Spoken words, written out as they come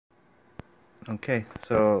Okay,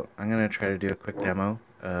 so I'm going to try to do a quick demo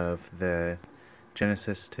of the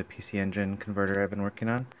Genesis to PC engine converter I've been working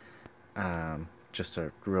on. Just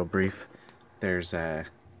a real brief. There's the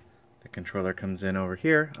controller comes in over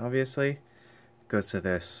here, obviously. Goes to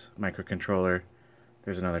this microcontroller.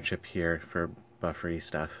 There's another chip here for buffery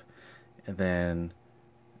stuff. And then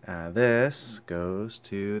this goes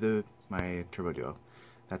to my Turbo Duo.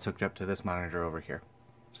 That's hooked up to this monitor over here.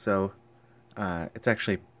 So it's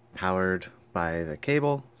actually powered by the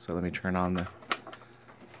cable. So let me turn on the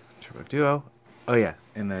Turbo Duo. Oh yeah,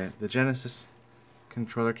 in the Genesis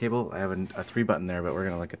controller cable, I have a 3 button there, but we're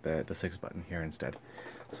going to look at the 6 button here instead.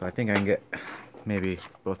 So I think I can get maybe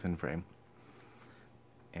both in frame.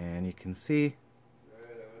 And you can see.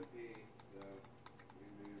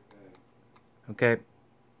 Okay.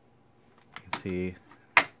 You can see.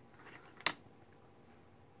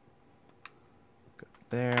 Go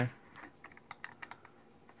there.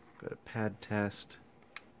 Go to pad test.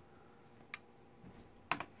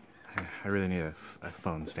 I really need a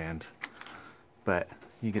phone stand, but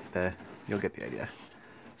you'll get the idea.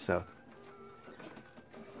 So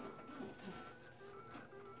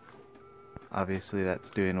obviously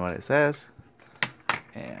that's doing what it says,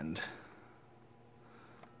 and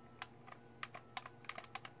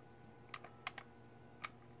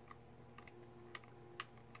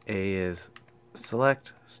A is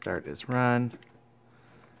select, start is run,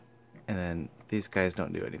 and then these guys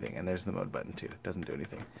don't do anything, and there's the mode button too. It doesn't do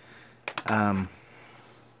anything. I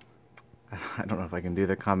don't know if I can do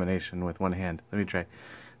the combination with one hand. Let me try.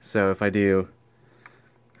 So if I do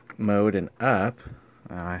mode and up,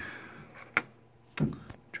 try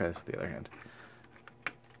this with the other hand.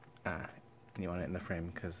 And you want it in the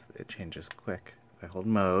frame because it changes quick. If I hold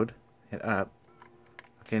mode, hit up,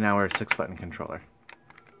 okay, now we're a 6 button controller.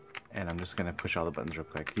 And I'm just going to push all the buttons real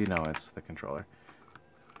quick. You know it's the controller.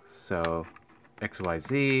 So X, Y,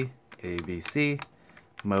 Z, A, B, C.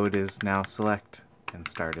 Mode is now select, and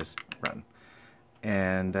start is run.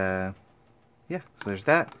 And yeah, so there's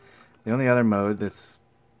that. The only other mode that's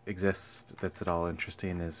exists that's at all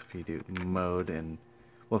interesting is if you do mode and,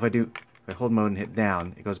 well, if I hold mode and hit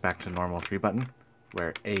down, it goes back to normal 3 button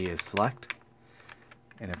where A is select.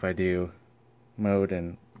 And if I do mode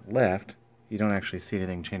and left, you don't actually see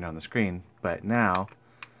anything change on the screen, but now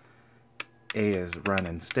A is run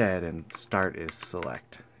instead and start is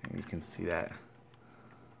select. And you can see that.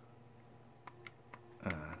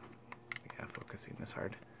 Yeah, focusing is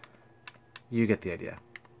hard. You get the idea.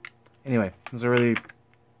 Anyway, this is a really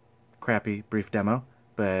crappy brief demo,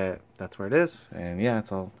 but that's where it is. And yeah,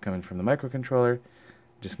 it's all coming from the microcontroller.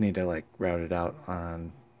 Just need to like route it out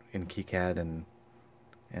in KiCad and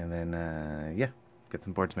then yeah, get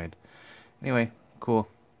some boards made. Anyway, cool.